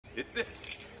It's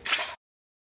this.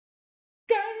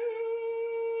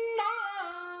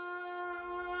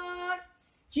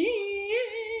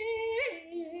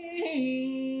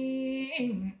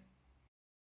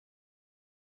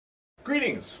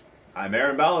 Greetings! I'm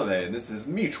Aaron Balave, and this is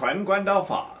Michuan Guandao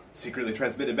Fa, secretly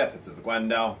transmitted methods of the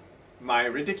Guandao, my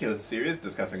ridiculous series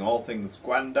discussing all things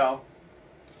Guandao.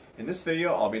 In this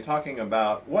video, I'll be talking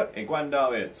about what a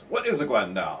Guandao is. What is a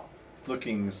Guandao?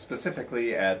 Looking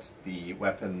specifically at the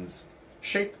weapon's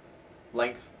shape,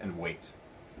 length, and weight.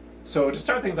 So to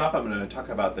start things off, I'm going to talk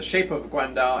about the shape of a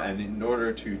Guandao, and in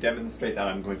order to demonstrate that,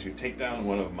 I'm going to take down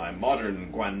one of my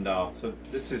modern Guandao. So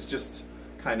this is just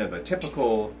kind of a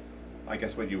typical, I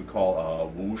guess what you would call a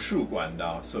wushu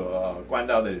Guandao. So a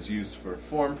Guandao that is used for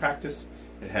form practice.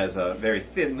 It has a very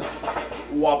thin,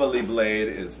 wobbly blade.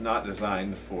 It's not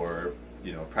designed for,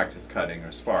 practice cutting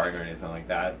or sparring or anything like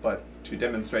that. But to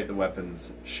demonstrate the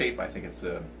weapon's shape, I think it's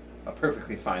a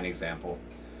perfectly fine example.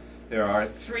 There are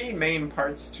three main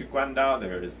parts to Guandao.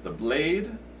 There is the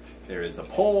blade, there is a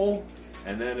pole,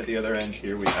 and then at the other end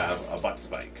here we have a butt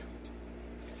spike.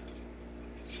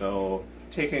 So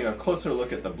taking a closer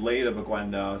look at the blade of a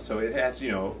Guandao, so it has,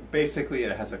 basically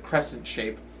it has a crescent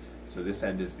shape. So this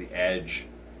end is the edge.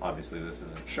 Obviously this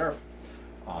isn't sharp.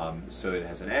 So it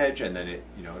has an edge, and then it,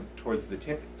 towards the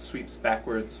tip, it sweeps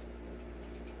backwards.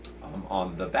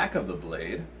 On the back of the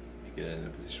blade, you get it in a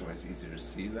position where it's easier to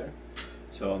see there.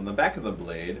 So on the back of the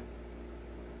blade,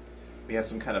 we have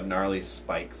some kind of gnarly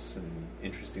spikes and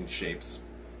interesting shapes.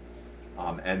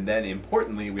 And then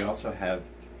importantly, we also have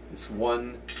this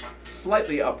one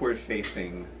slightly upward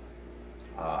facing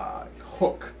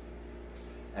hook.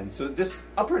 And so this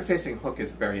upward facing hook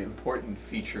is a very important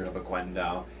feature of a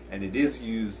Guandao, and it is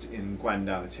used in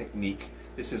Guandao technique.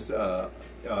 This is a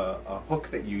hook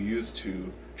that you use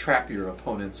to trap your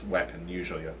opponent's weapon,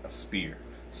 usually a spear.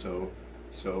 So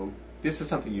this is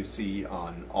something you see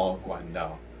on all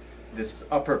Guandao. This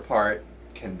upper part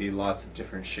can be lots of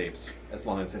different shapes as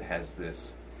long as it has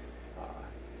this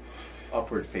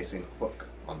upward facing hook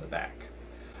on the back.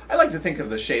 I like to think of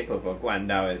the shape of a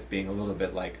Guandao as being a little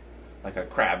bit like a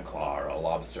crab claw or a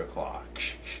lobster claw.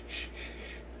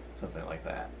 Something like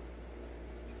that.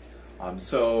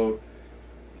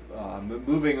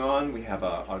 Moving on, we have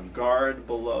a guard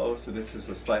below. So this is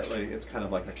it's kind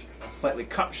of like a slightly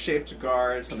cup-shaped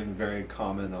guard, something very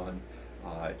common on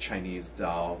Chinese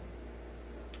Dao.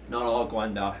 Not all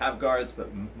Guandao have guards, but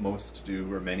most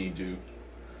do, or many do.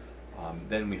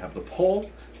 Then we have the pole.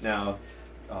 Now,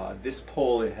 this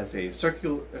pole, it has a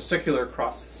circular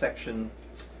cross-section.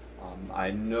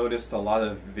 I noticed a lot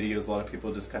of videos, a lot of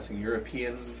people discussing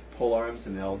European pole arms,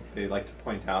 and they like to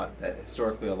point out that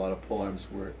historically a lot of pole arms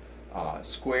were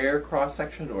square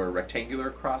cross-section or rectangular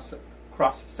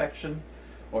cross-section,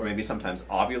 or maybe sometimes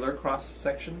ovular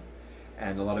cross-section.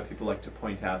 And a lot of people like to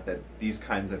point out that these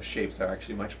kinds of shapes are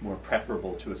actually much more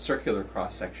preferable to a circular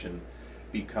cross-section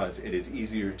because it is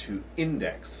easier to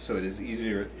index. So it is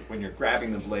easier when you're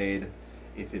grabbing the blade,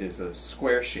 if it is a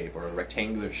square shape or a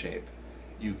rectangular shape,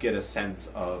 you get a sense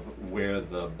of where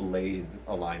the blade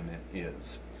alignment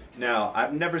is. Now,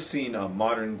 I've never seen a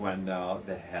modern Guandao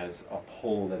that has a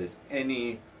pole that is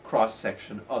any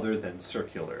cross-section other than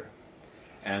circular.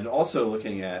 And also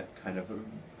looking at kind of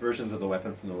versions of the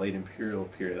weapon from the late Imperial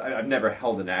period. I've never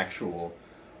held an actual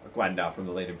Guandao from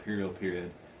the late Imperial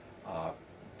period,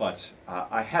 but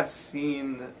I have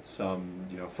seen some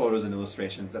photos and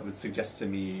illustrations that would suggest to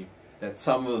me that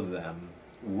some of them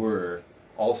were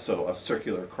also a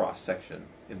circular cross-section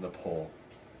in the pole.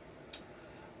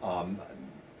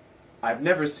 I've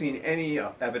never seen any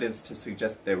evidence to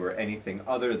suggest they were anything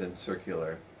other than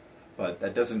circular, but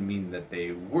that doesn't mean that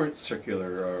they weren't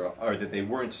circular or that they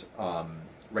weren't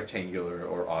rectangular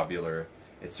or ovular.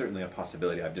 It's certainly a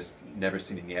possibility. I've just never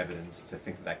seen any evidence to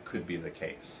think that could be the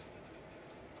case.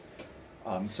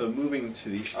 So moving to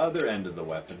the other end of the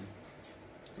weapon,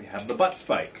 we have the butt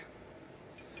spike.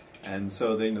 And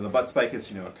so the butt spike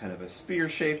is kind of a spear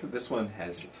shape. This one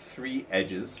has three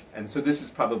edges, and so this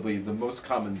is probably the most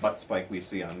common butt spike we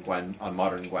see on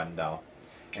modern Guandao.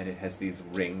 And it has these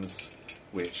rings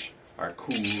which are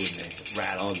cool, and they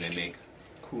rattle and they make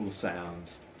cool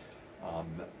sounds.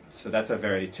 So that's a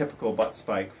very typical butt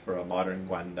spike for a modern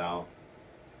Guandao.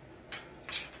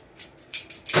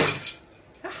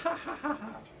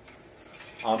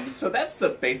 So that's the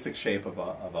basic shape of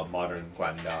a modern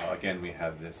Guandao. Again, we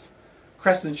have this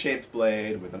crescent-shaped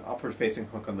blade with an upward-facing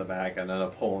hook on the back, and then a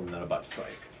pole, and then a butt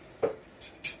spike.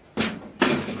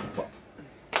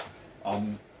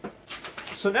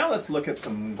 So now let's look at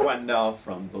some Guandao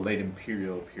from the late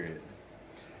Imperial period.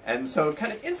 And so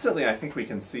kind of instantly I think we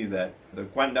can see that the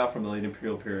Guandao from the late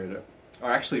imperial period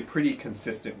are actually pretty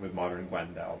consistent with modern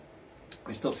Guandao.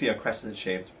 We still see a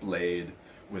crescent-shaped blade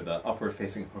with an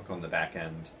upward-facing hook on the back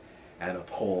end and a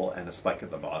pole and a spike at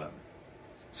the bottom.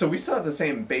 So we still have the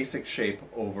same basic shape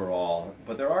overall,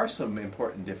 but there are some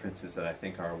important differences that I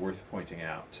think are worth pointing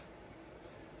out.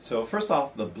 So first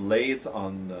off, the blades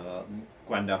on the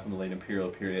Guandao from the late imperial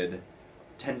period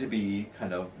tend to be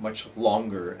kind of much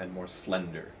longer and more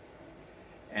slender.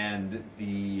 And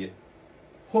the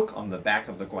hook on the back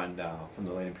of the Guandao from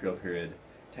the late imperial period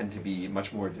tend to be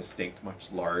much more distinct,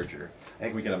 much larger. I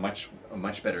think we get a much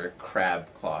better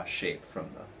crab claw shape from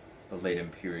the late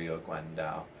imperial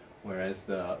Guandao, whereas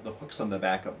the hooks on the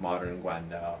back of modern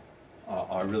Guandao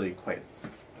are really quite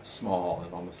small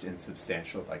and almost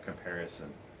insubstantial by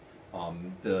comparison.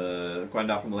 The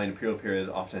Guandao from the late imperial period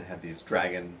often have these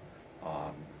dragon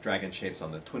shapes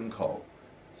on the tunko,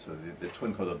 so the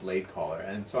tunko, the blade collar.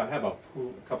 And so I have a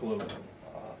couple of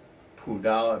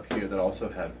pudao up here that also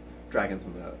have dragons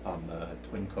on the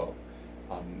tunko.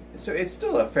 So it's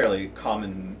still a fairly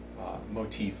common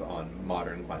motif on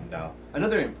modern Guandao.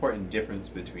 Another important difference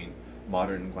between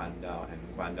modern Guandao and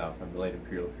Guandao from the late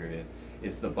imperial period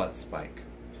is the butt spike.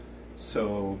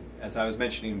 So, as I was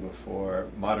mentioning before,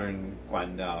 modern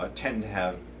Guandao tend to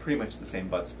have pretty much the same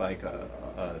butt spike,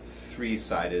 a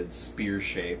three-sided spear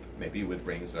shape, maybe with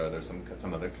rings or there's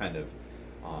some other kind of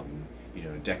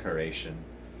decoration.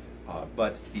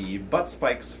 But the butt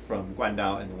spikes from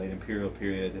Guandao in the late imperial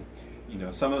period,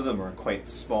 some of them are quite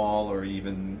small, or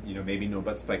even maybe no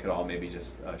butt spike at all, maybe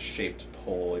just a shaped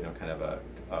pole, kind of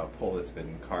a pole that's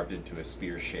been carved into a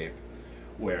spear shape.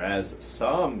 Whereas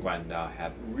some Guandao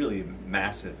have really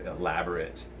massive,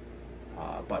 elaborate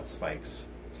butt spikes.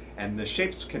 And the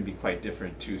shapes can be quite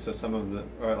different too. So some of them,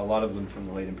 or a lot of them from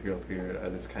the late imperial period, are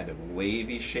this kind of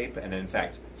wavy shape, and in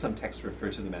fact some texts refer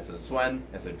to them as a zuan,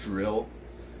 as a drill.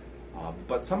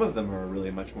 But some of them are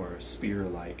really much more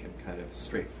spear-like and kind of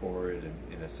straightforward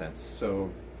in a sense.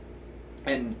 So,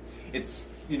 and it's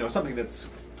something that's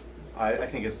I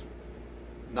think is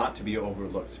not to be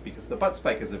overlooked, because the butt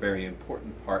spike is a very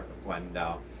important part of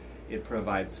Guandao. It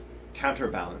provides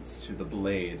counterbalance to the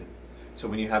blade. So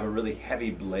when you have a really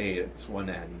heavy blade at its one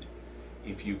end,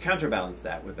 if you counterbalance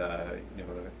that with a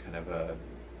kind of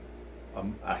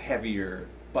a heavier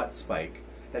butt spike,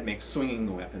 that makes swinging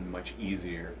the weapon much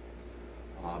easier.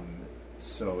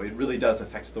 So it really does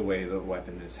affect the way the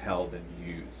weapon is held and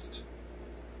used.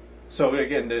 So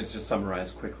again, to just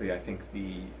summarize quickly, I think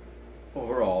the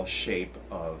overall shape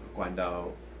of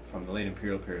Guandao from the late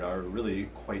imperial period are really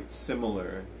quite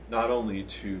similar, not only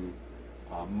to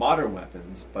modern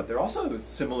weapons, but they're also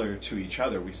similar to each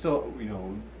other. We still,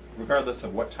 regardless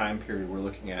of what time period we're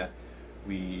looking at,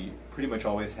 we pretty much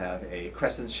always have a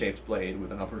crescent-shaped blade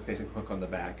with an upward-facing hook on the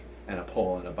back and a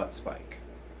pole and a butt spike.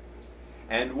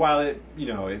 And while it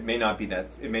may not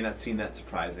seem that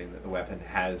surprising that the weapon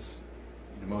has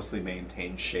mostly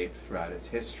maintained shape throughout its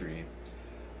history,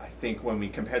 I think when we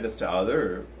compare this to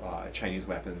other Chinese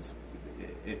weapons,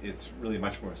 it's really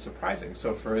much more surprising.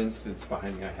 So, for instance,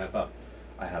 behind me I have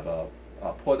a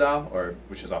podao, or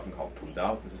which is often called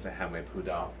pudao. This is a handmade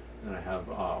pudao, and I have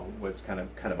what's kind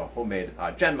of a homemade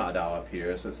zhanma dao up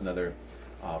here. So it's another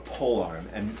pole arm,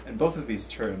 and both of these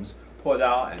terms,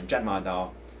 podao and zhanma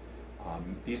dao,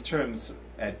 these terms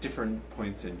at different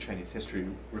points in Chinese history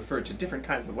refer to different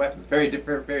kinds of weapons, very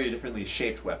differently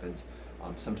shaped weapons.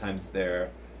 Sometimes they're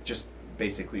just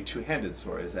basically two-handed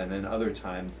swords, and then other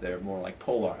times they're more like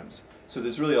pole arms. So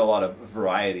there's really a lot of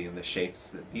variety in the shapes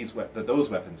that those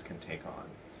weapons can take on.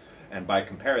 And by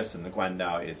comparison, the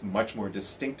Guandao is much more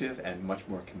distinctive and much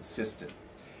more consistent.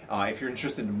 If you're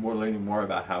interested in learning more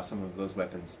about how some of those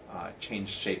weapons change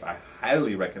shape, I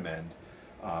highly recommend.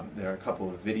 There are a couple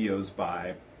of videos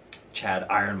by Chad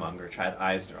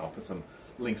Eisner. I'll put some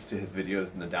links to his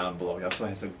videos in the down below. He also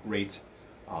has a great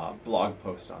blog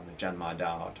post on the zhanma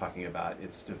dao talking about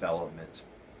its development.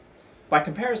 By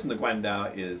comparison, the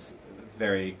Guandao is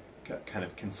very kind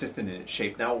of consistent in its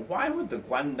shape. Now, why would the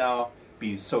Guandao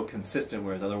be so consistent,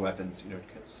 whereas other weapons,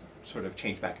 sort of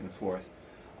change back and forth?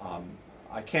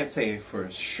 I can't say for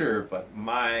sure, but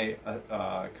my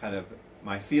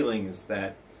my feeling is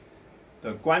that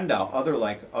the Guandao,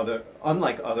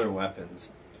 unlike other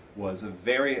weapons, was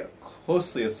very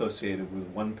closely associated with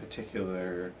one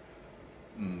particular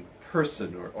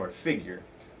person or figure.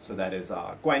 So that is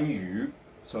Guan Yu.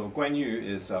 So Guan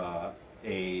Yu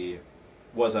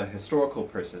was a historical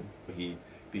person. He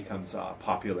becomes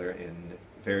popular in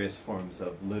various forms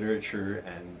of literature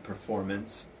and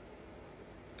performance.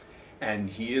 And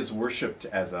he is worshipped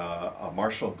as a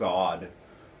martial god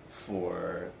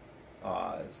for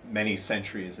many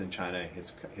centuries in China.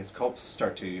 His cults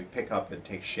start to pick up and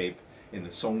take shape in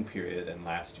the Song period and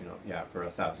last, for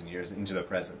 1,000 years into the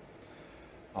present.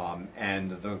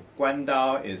 And the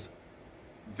Guandao is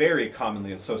very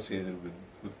commonly associated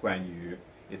with Guan Yu.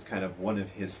 It's kind of one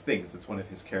of his things. It's one of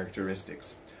his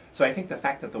characteristics. So I think the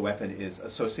fact that the weapon is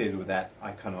associated with that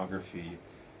iconography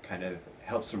kind of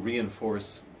helps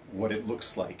reinforce what it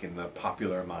looks like in the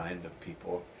popular mind of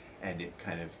people, and it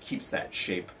kind of keeps that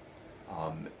shape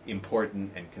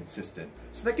important and consistent.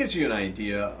 So that gives you an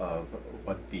idea of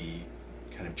what the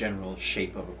kind of general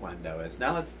shape of a Guandao is.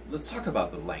 Now let's talk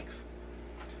about the length.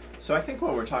 So I think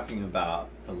when we're talking about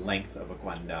the length of a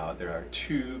Guandao, there are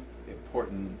two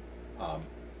important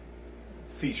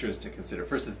features to consider.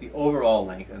 First is the overall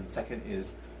length, and second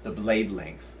is the blade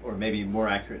length, or maybe more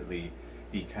accurately,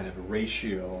 the kind of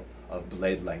ratio of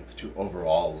blade length to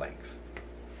overall length.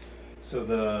 So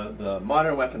the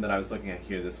modern weapon that I was looking at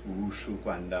here, this Wushu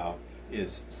Guandao,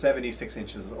 is 76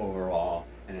 inches overall,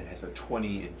 and it has a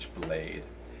 20-inch blade.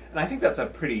 And I think that's a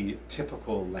pretty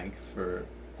typical length for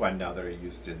Guandao that are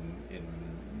used in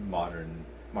modern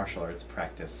martial arts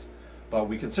practice. But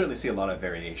we can certainly see a lot of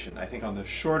variation. I think on the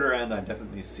shorter end, I've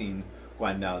definitely seen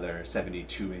Guandao that are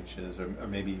 72 inches, or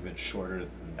maybe even shorter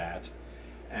than that.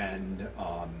 And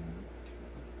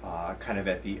kind of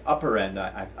at the upper end,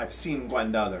 I've seen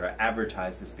Guandao that are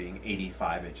advertised as being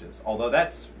 85 inches. Although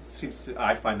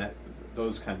I find that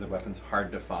those kinds of weapons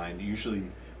hard to find. Usually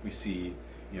we see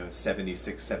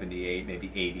 76, 78,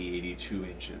 maybe 80, 82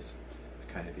 inches,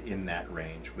 kind of in that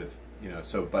range with,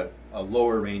 but a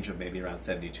lower range of maybe around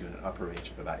 72 and an upper range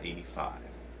of about 85.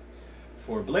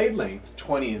 For blade length,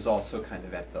 20 is also kind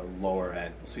of at the lower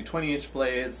end. We'll see 20-inch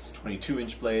blades,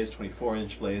 22-inch blades,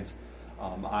 24-inch blades.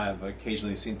 I've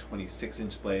occasionally seen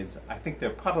 26-inch blades. I think there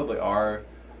probably are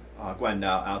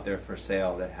Guandao out there for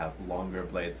sale that have longer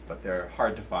blades, but they're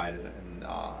hard to find, and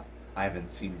I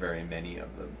haven't seen very many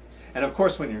of them. And of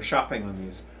course, when you're shopping on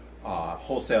these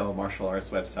wholesale martial arts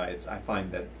websites, I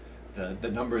find that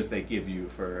the numbers they give you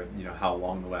for how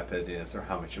long the weapon is or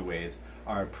how much it weighs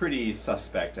are pretty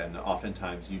suspect, and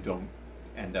oftentimes you don't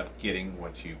end up getting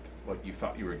what you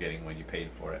thought you were getting when you paid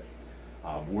for it.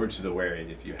 Word to the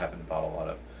wary if you haven't bought a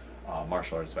lot of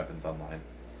martial arts weapons online.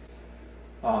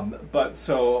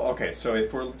 So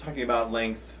if we're talking about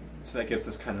length, so that gives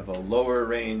us kind of a lower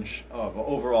range of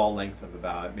overall length of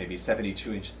about maybe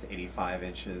 72 inches to 85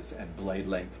 inches, and blade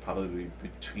length probably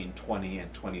between 20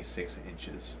 and 26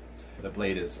 inches. The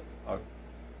blade is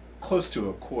close to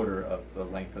a quarter of the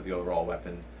length of the overall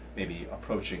weapon, maybe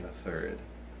approaching a third.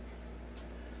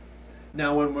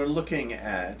 Now when we're looking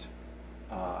at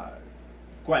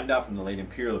Guandao from the late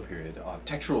imperial period,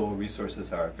 textual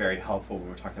resources are very helpful when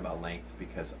we're talking about length,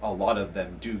 because a lot of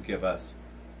them do give us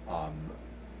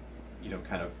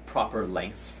kind of proper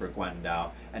lengths for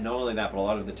Guandao. And not only that, but a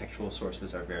lot of the textual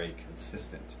sources are very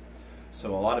consistent.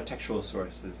 So a lot of textual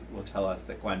sources will tell us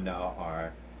that Guandao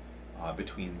are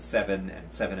between 7 and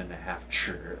 7.5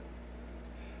 chi.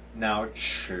 Now,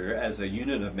 chi as a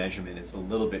unit of measurement is a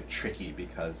little bit tricky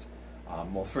because,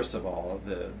 well, first of all,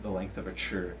 the length of a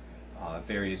chi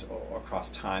varies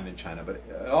across time in China, but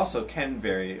it also can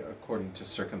vary according to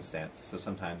circumstance. So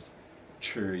sometimes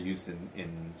chi used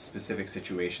in specific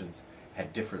situations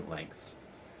had different lengths.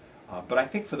 But I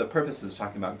think for the purposes of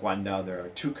talking about Guandao, there are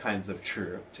two kinds of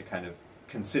chi to kind of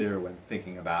consider when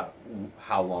thinking about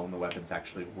how long the weapons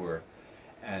actually were.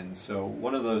 And so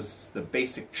one of those is the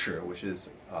basic chi, which is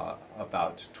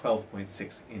about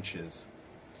 12.6 inches.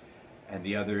 And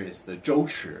the other is the zhou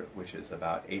chi, which is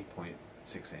about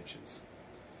 8.6 inches.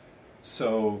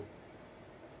 So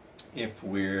if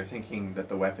we're thinking that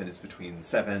the weapon is between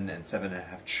 7 and 7.5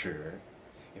 chi,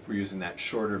 if we're using that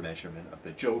shorter measurement of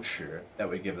the zhou chi, that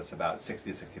would give us about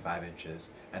 60 to 65 inches,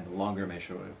 and the longer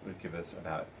measurement would give us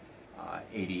about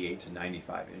 88 to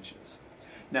 95 inches.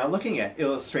 Now, looking at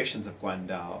illustrations of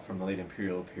Guandao from the late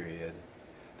imperial period,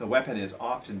 the weapon is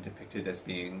often depicted as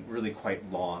being really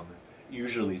quite long,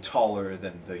 usually taller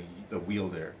than the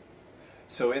wielder.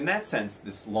 So in that sense,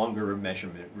 this longer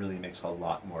measurement really makes a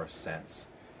lot more sense.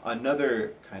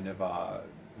 Another kind of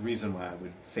reason why I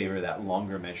would favor that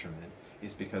longer measurement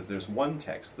is because there's one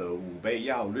text, the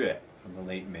Wubei from the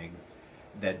late Ming,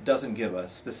 that doesn't give a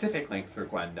specific length for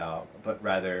Guandao, but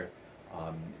rather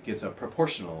gives a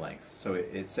proportional length. So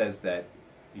it says that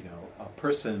a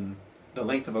person, the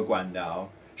length of a Guandao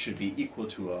should be equal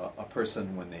to a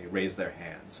person when they raise their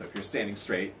hand. So if you're standing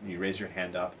straight and you raise your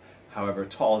hand up, however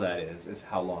tall that is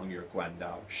how long your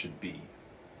Guandao should be.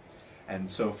 And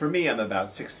so for me, I'm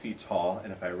about 6 feet tall,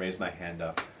 and if I raise my hand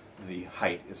up, the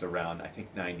height is around, I think,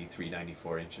 93,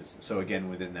 94 inches. So again,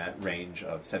 within that range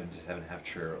of 7 to 7.5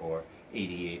 chi or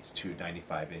 88 to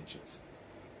 95 inches.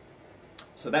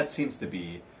 So that seems to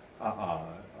be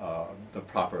the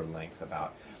proper length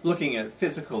about. Looking at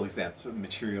physical examples of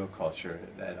material culture,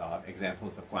 that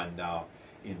examples of Guandao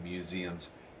in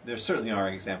museums, there certainly are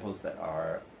examples that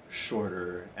are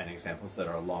shorter and examples that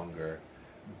are longer,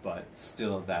 but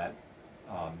still that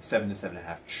 7 to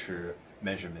 7.5 chi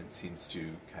measurement seems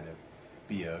to kind of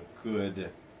be a good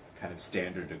kind of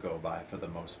standard to go by for the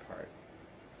most part.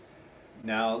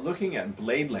 Now, looking at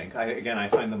blade length, I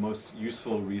find the most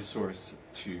useful resource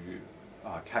to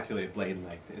calculate blade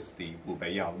length is the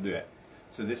Wubei Yao Lue.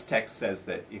 So this text says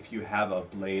that if you have a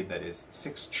blade that is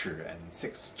 6 chi and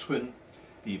 6 cun,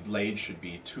 the blade should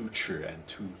be 2 chi and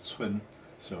 2 cun.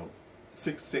 So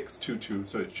 6, 6, 2, 2.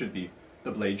 So it should be,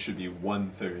 the blade should be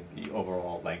 1/3 the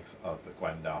overall length of the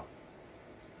Guandao.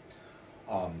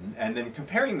 And then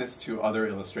comparing this to other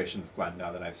illustrations of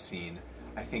Guandao that I've seen,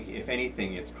 I think if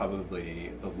anything it's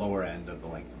probably the lower end of the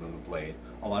length of the blade.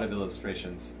 A lot of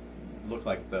illustrations look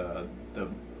like the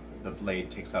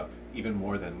blade takes up even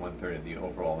more than 1/3 of the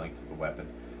overall length of the weapon,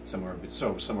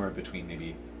 somewhere between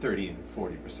maybe 30 and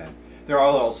 40%. There are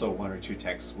also one or two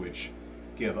texts which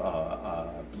give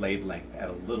a blade length at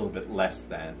a little bit less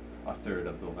than 1/3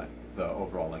 of the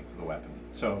overall length of the weapon.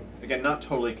 So again, not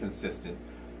totally consistent,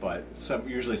 but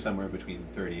usually somewhere between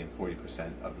 30 and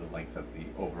 40% of the length of the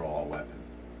overall weapon.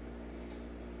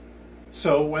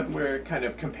 So when we're kind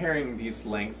of comparing these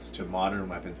lengths to modern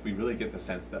weapons, we really get the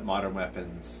sense that modern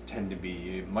weapons tend to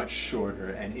be much shorter,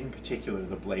 and in particular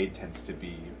the blade tends to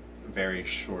be very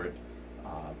short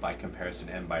by comparison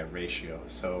and by ratio.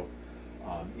 So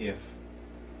if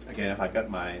I've got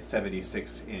my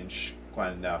 76-inch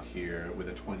Guandao here with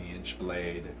a 20-inch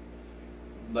blade,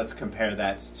 let's compare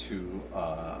that to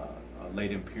a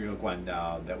late Imperial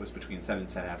Guandao that was between 7 and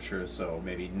 7.5 chi, so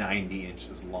maybe 90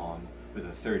 inches long with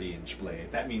a 30-inch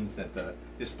blade. That means that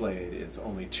this blade is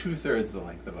only 2/3 the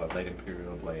length of a late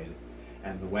Imperial blade,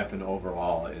 and the weapon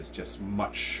overall is just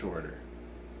much shorter.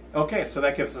 Okay, so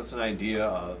that gives us an idea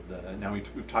of now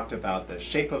we've talked about the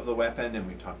shape of the weapon and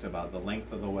we've talked about the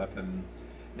length of the weapon.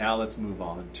 Now let's move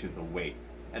on to the weight.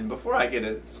 And before I get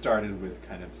it started with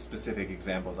kind of specific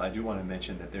examples, I do want to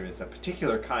mention that there is a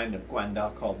particular kind of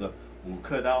Guandao called the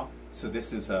Wukkedao. So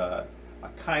this is a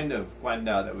kind of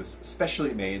Guandao that was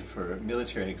specially made for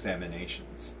military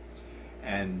examinations.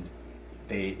 And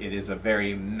it is a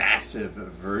very massive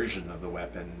version of the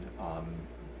weapon.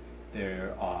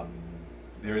 There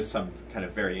is some kind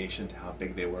of variation to how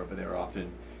big they were, but they were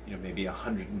often, maybe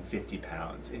 150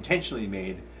 pounds, intentionally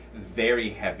made very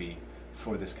heavy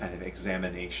for this kind of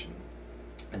examination.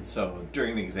 And so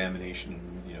during the examination,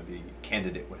 the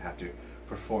candidate would have to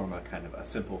perform a kind of a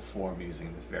simple form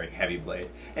using this very heavy blade.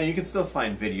 And you can still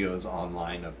find videos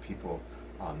online of people,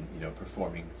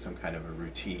 performing some kind of a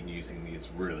routine using these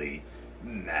really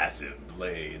massive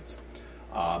blades.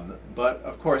 But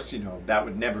of course, that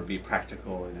would never be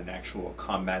practical in an actual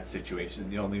combat situation.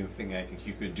 The only thing I think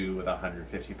you could do with a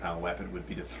 150-pound weapon would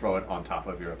be to throw it on top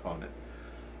of your opponent.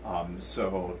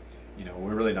 So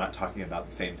we're really not talking about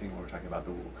the same thing when we're talking about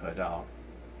the Wukkedao.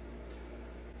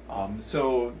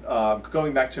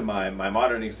 Going back to my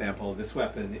modern example, this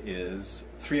weapon is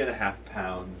 3.5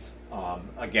 pounds.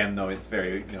 Again, though, it's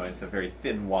it's a very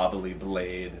thin, wobbly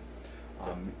blade.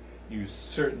 You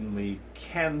certainly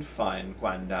can find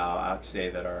Guandao out today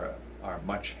that are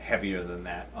much heavier than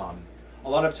that. A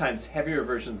lot of times, heavier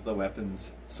versions of the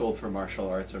weapons sold for martial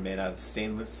arts are made out of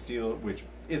stainless steel, which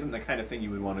isn't the kind of thing you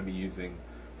would want to be using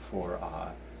for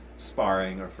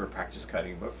sparring or for practice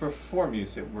cutting, but for form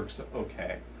use it works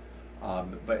okay.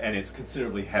 And it's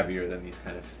considerably heavier than these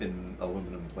kind of thin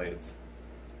aluminum blades.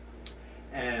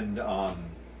 And I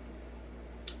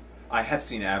have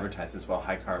seen advertised as well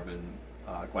high carbon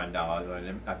Guandao, although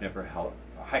I've never held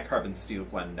a high carbon steel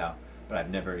Guandao, but I've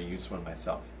never used one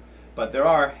myself. But there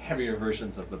are heavier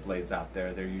versions of the blades out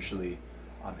there. They're usually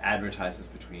advertised as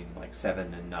between like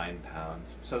 7 and 9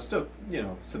 pounds. So still,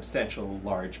 substantial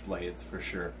large blades for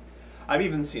sure. I've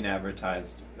even seen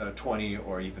advertised 20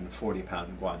 or even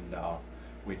 40-pound Guandao,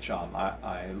 which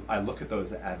I look at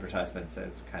those advertisements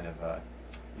as kind of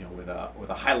with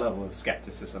a high level of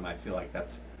skepticism. I feel like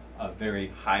that's a very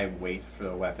high weight for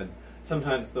the weapon.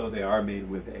 Sometimes, though, they are made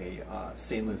with a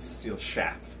stainless steel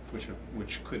shaft,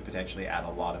 which could potentially add a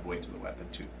lot of weight to the weapon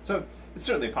too. So it's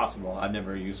certainly possible. I've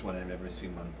never used one, I've never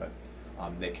seen one, but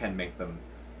they can make them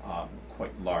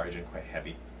quite large and quite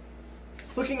heavy.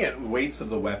 Looking at weights of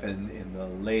the weapon in the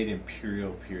late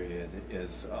Imperial period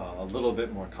is a little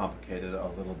bit more complicated, a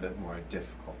little bit more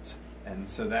difficult. And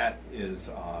so that is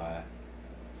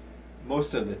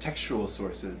most of the textual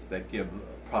sources that give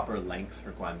proper length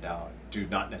for Guandao do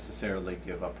not necessarily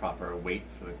give a proper weight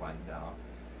for the Guandao.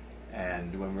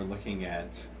 And when we're looking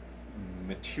at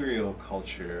material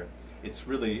culture, it's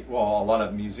really, well, a lot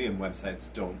of museum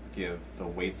websites don't give the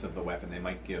weights of the weapon. They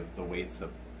might give the weights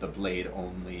of the blade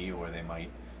only, or they might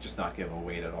just not give a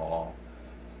weight at all.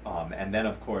 And then,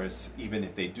 of course, even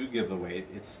if they do give the weight,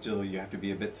 it's still, you have to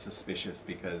be a bit suspicious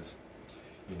because,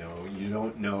 you know, you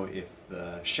don't know if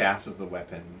the shaft of the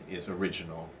weapon is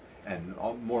original. And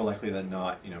more likely than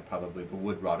not, you know, probably the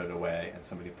wood rotted away and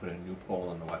somebody put a new pole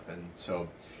on the weapon. So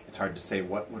it's hard to say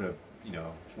what would have, you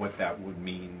know, what that would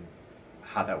mean,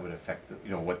 how that would affect, the, you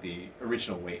know, what the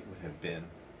original weight would have been.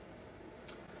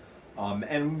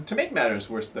 And to make matters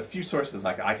worse, the few sources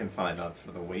I can find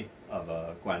for the weight of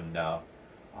a Guandao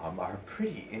are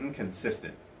pretty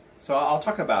inconsistent. So I'll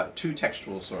talk about two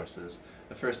textual sources.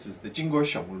 The first is the Jingguo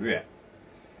Xiong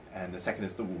and the second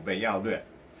is the Wubei Yao Lue.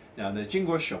 Now the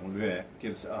Jingguo Xiong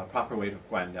gives a proper weight of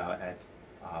Guandao at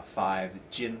 5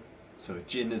 jin. So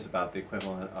jin is about the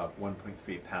equivalent of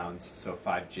 1.3 pounds, so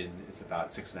 5 jin is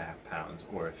about 6.5 pounds,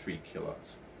 or 3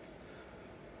 kilos.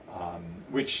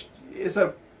 Which is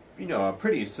a, you know, a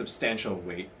pretty substantial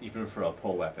weight, even for a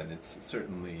pole weapon. It's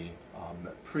certainly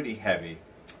pretty heavy,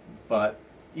 but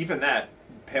even that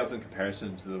pales in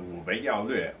comparison to the Wubei Yao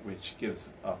Lue, which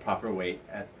gives a proper weight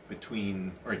at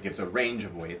between, or it gives a range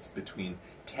of weights between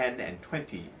 10 and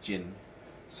 20 jin.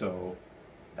 So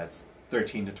that's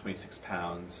 13 to 26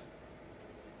 pounds,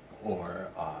 or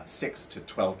 6 to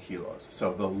 12 kilos.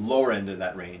 So the lower end of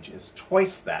that range is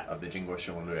twice that of the Jingguo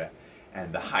Xiong Lue,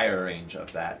 and the higher range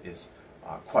of that is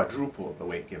quadruple the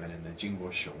weight given in the Jingguo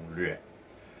Xiong Lue.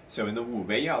 So in the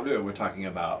Wubei Yao Lue, we're talking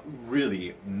about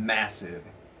really massive,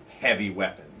 heavy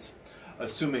weapons,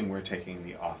 assuming we're taking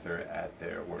the author at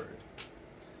their word.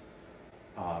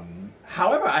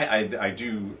 However, I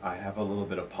have a little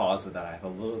bit of pause with that. I have a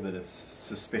little bit of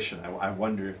suspicion. I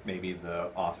wonder if maybe the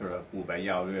author of Wubei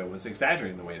Yao Lue was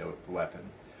exaggerating the weight of the weapon.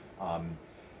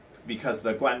 Because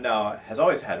the Guandao has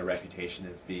always had a reputation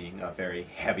as being a very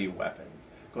heavy weapon.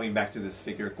 Going back to this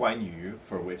figure Guan Yu,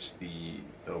 for which the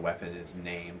weapon is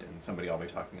named, and somebody I'll be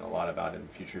talking a lot about in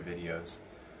future videos.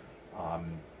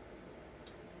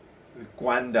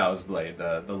 Guandao's blade,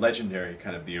 the legendary,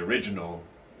 kind of the original,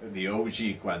 the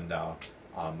OG Guandao,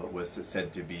 was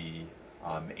said to be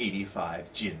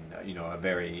 85 jin, you know,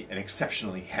 an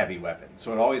exceptionally heavy weapon.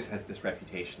 So it always has this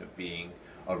reputation of being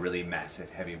a really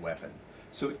massive, heavy weapon.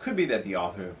 So it could be that the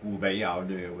author of Wubei Yao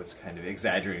Lue was kind of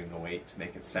exaggerating the weight to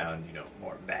make it sound, you know,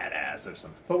 more badass or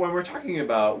something. But when we're talking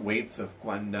about weights of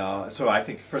Guandao, so I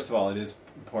think, first of all, it is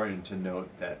important to note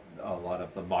that a lot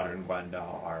of the modern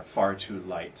Guandao are far too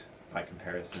light by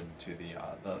comparison to the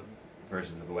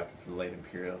versions of the weapon from the late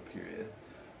Imperial period.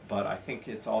 But I think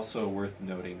it's also worth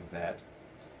noting that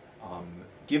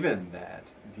given that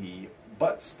the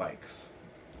butt spikes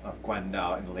of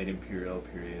Guandao in the late Imperial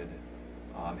period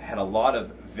had a lot of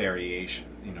variation.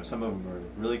 You know, some of them were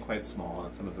really quite small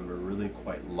and some of them were really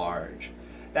quite large.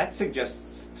 That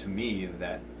suggests to me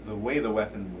that the way the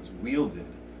weapon was wielded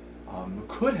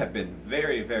could have been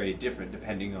very, very different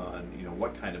depending on, you know,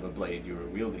 what kind of a blade you were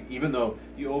wielding. Even though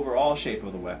the overall shape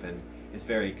of the weapon is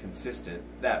very consistent,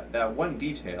 that one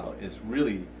detail is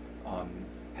really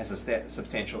has a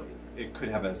substantial. It could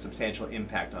have a substantial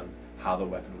impact on how the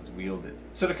weapon was wielded.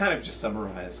 So to kind of just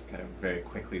summarize, kind of very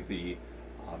quickly,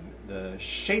 the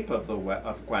shape of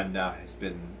Guandao has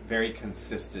been very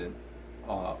consistent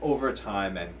over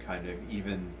time, and kind of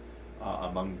even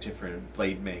among different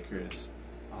blade makers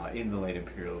in the late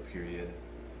Imperial period.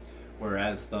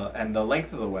 Whereas the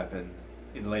length of the weapon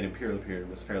in the late Imperial period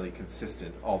was fairly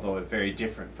consistent, although very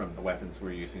different from the weapons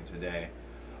we're using today.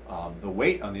 The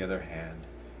weight, on the other hand,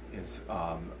 is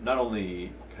not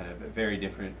only kind of very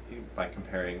different by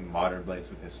comparing modern blades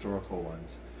with historical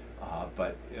ones,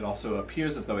 but it also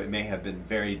appears as though it may have been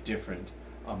very different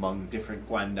among different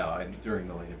Guandao during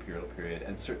the late Imperial period,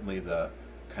 and certainly the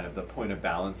kind of the point of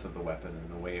balance of the weapon and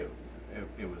the way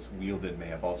it was wielded may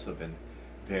have also been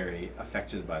very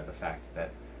affected by the fact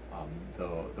that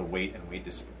the weight and weight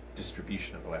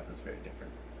distribution of the weapon is very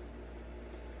different.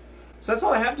 So that's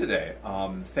all I have today.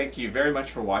 Thank you very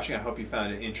much for watching. I hope you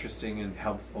found it interesting and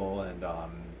helpful, and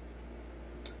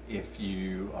if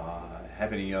you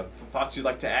have any thoughts you'd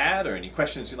like to add or any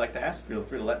questions you'd like to ask, feel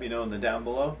free to let me know in the down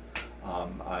below.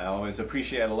 I always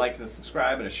appreciate a like and a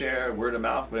subscribe and a share, word of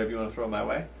mouth, whatever you want to throw my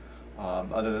way.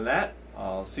 Other than that,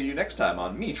 I'll see you next time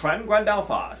on me, Guandao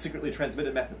Fa, secretly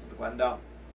transmitted methods of the Guandao.